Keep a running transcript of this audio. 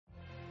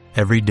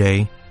Every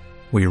day,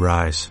 we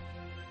rise,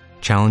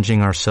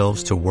 challenging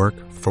ourselves to work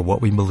for what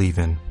we believe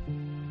in.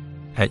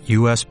 At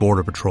U.S.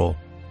 Border Patrol,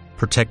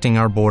 protecting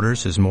our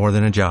borders is more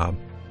than a job.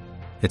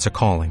 It's a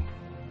calling.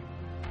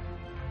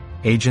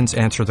 Agents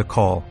answer the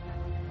call,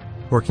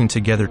 working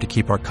together to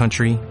keep our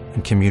country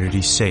and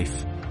communities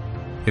safe.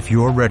 If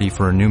you are ready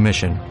for a new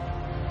mission,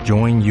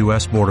 join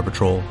U.S. Border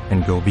Patrol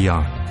and go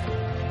beyond.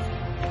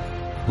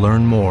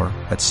 Learn more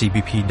at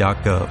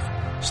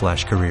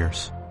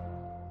cbp.gov/careers.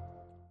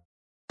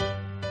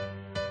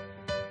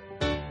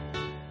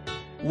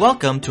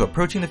 Welcome to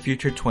Approaching the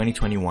Future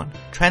 2021,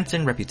 Trends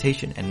in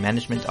Reputation and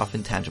Management of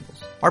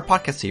Intangibles, our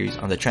podcast series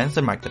on the trends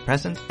that mark the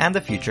present and the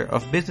future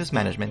of business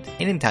management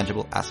in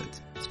intangible assets,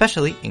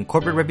 especially in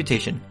corporate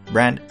reputation,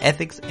 brand,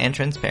 ethics, and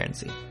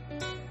transparency.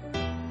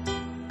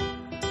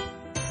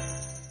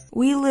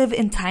 We live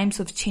in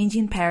times of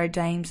changing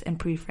paradigms and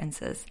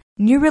preferences.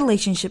 New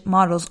relationship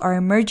models are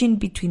emerging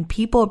between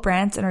people,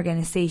 brands, and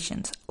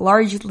organizations,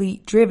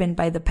 largely driven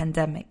by the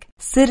pandemic.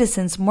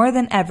 Citizens more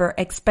than ever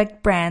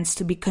expect brands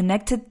to be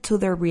connected to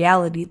their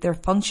reality, their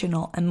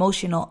functional,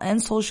 emotional,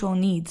 and social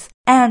needs,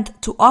 and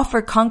to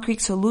offer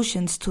concrete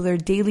solutions to their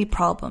daily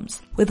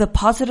problems with a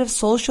positive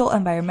social,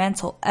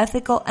 environmental,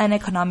 ethical, and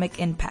economic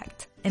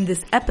impact. In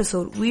this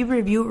episode, we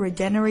review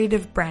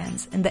regenerative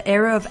brands in the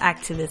era of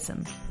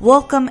activism.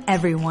 Welcome,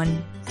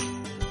 everyone.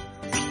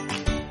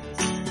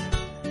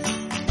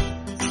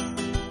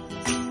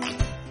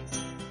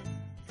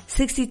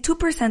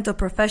 "62% of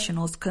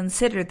professionals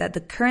consider that the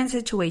current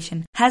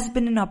situation has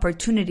been an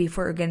opportunity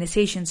for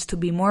organizations to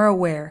be more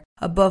aware,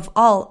 above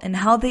all, in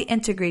how they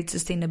integrate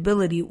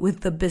sustainability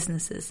with the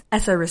businesses.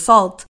 As a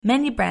result,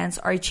 many brands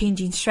are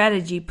changing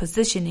strategy,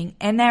 positioning,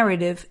 and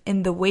narrative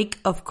in the wake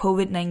of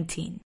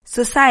COVID-19.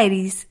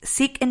 Societies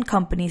seek in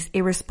companies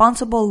a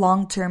responsible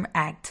long-term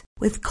act,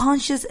 with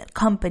conscious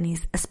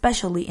companies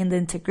especially in the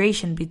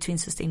integration between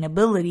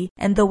sustainability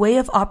and the way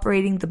of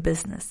operating the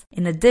business.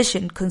 In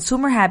addition,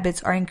 consumer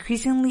habits are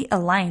increasingly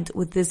aligned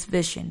with this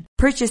vision.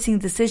 Purchasing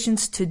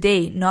decisions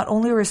today not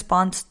only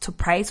respond to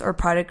price or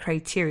product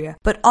criteria,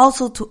 but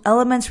also to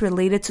elements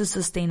related to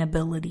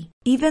sustainability.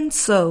 Even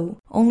so,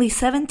 only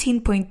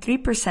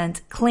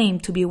 17.3% claim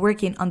to be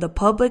working on the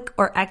public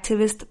or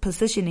activist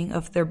positioning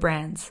of their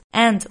brands.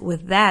 And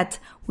with that,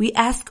 we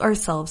ask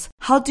ourselves,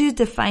 how do you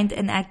define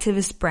an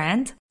activist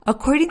brand?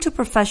 According to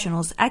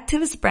professionals,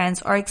 activist brands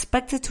are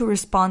expected to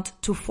respond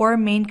to four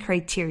main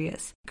criteria: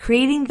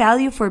 creating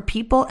value for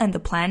people and the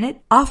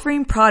planet,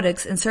 offering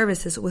products and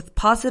services with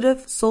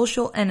positive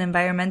social and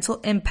environmental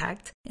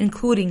impact,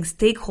 including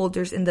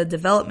stakeholders in the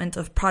development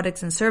of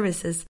products and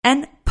services,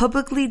 and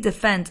publicly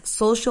defend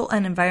social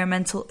and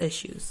environmental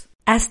issues.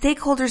 As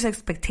stakeholders'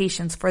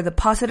 expectations for the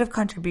positive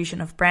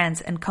contribution of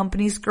brands and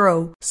companies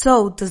grow,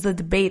 so does the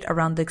debate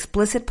around the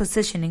explicit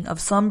positioning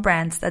of some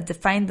brands that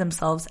define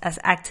themselves as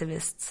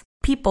activists.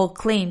 People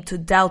claim to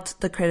doubt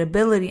the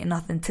credibility and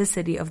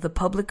authenticity of the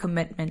public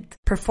commitment,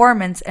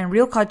 performance, and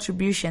real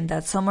contribution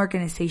that some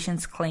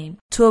organizations claim.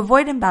 To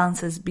avoid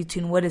imbalances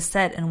between what is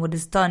said and what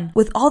is done,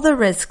 with all the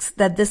risks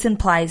that this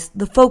implies,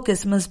 the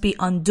focus must be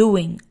on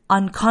doing,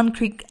 on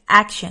concrete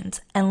actions,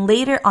 and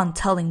later on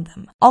telling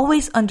them,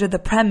 always under the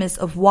premise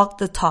of walk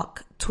the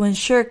talk, to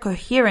ensure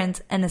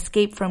coherence and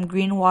escape from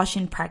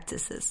greenwashing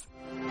practices.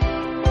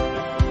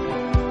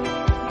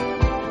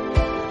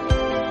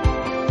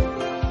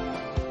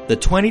 The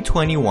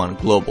 2021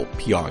 Global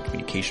PR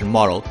Communication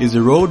Model is a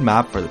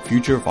roadmap for the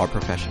future of our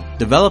profession.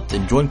 Developed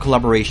in joint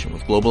collaboration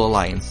with Global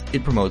Alliance,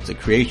 it promotes the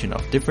creation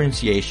of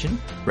differentiation,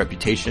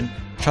 reputation,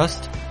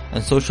 trust,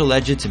 and social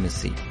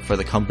legitimacy for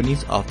the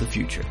companies of the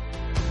future.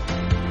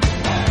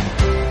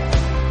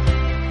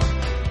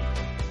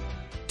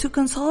 To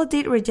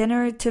consolidate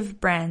regenerative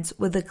brands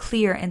with a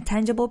clear and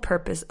tangible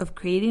purpose of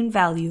creating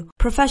value,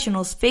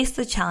 professionals face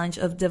the challenge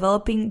of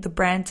developing the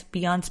brand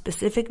beyond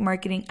specific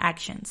marketing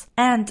actions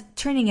and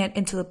turning it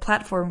into a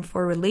platform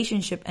for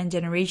relationship and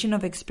generation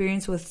of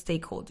experience with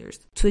stakeholders.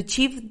 To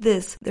achieve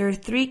this, there are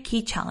three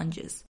key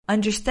challenges.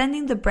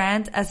 Understanding the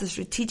brand as a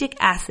strategic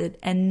asset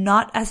and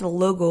not as a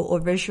logo or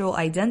visual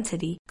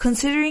identity,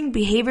 considering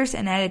behaviors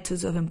and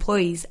attitudes of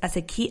employees as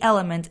a key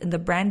element in the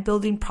brand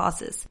building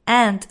process,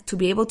 and to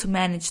be able to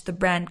manage the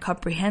brand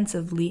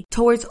comprehensively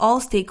towards all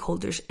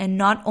stakeholders and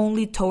not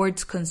only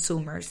towards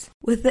consumers.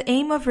 With the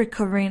aim of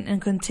recovering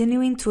and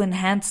continuing to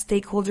enhance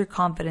stakeholder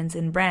confidence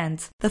in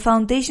brands, the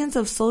foundations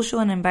of social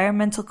and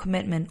environmental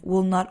commitment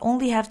will not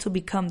only have to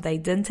become the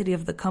identity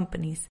of the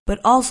companies, but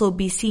also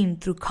be seen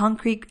through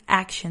concrete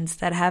actions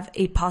that have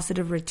a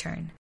positive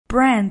return.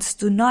 Brands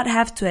do not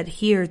have to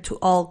adhere to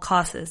all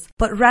causes,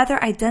 but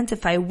rather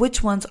identify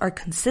which ones are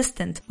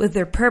consistent with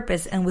their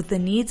purpose and with the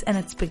needs and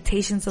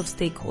expectations of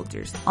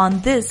stakeholders. On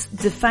this,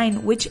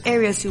 define which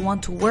areas you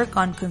want to work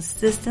on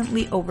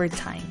consistently over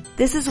time.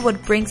 This is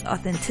what brings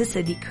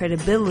authenticity,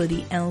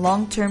 credibility, and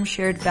long-term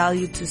shared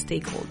value to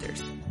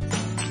stakeholders.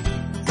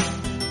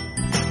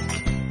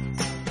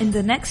 In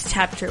the next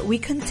chapter, we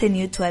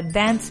continue to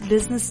advance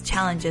business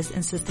challenges in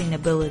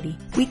sustainability.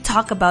 We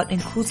talk about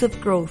inclusive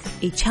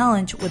growth, a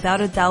challenge without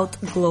a doubt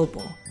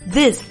global.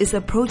 This is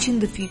Approaching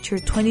the Future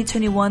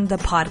 2021, the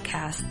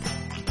podcast.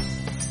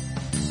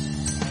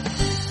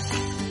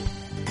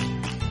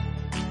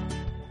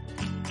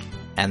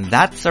 And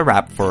that's a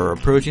wrap for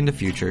Approaching the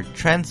Future,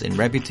 Trends in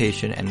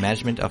Reputation and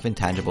Management of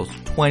Intangibles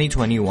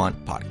 2021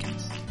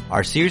 podcast.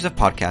 Our series of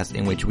podcasts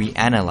in which we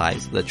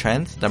analyze the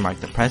trends that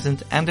mark the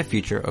present and the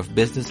future of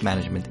business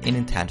management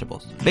in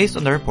intangibles, based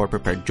on the report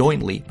prepared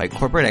jointly by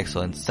Corporate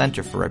Excellence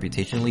Center for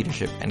Reputation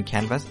Leadership and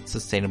Canvas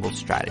Sustainable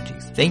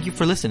Strategies. Thank you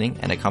for listening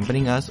and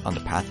accompanying us on the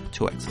path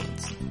to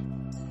excellence.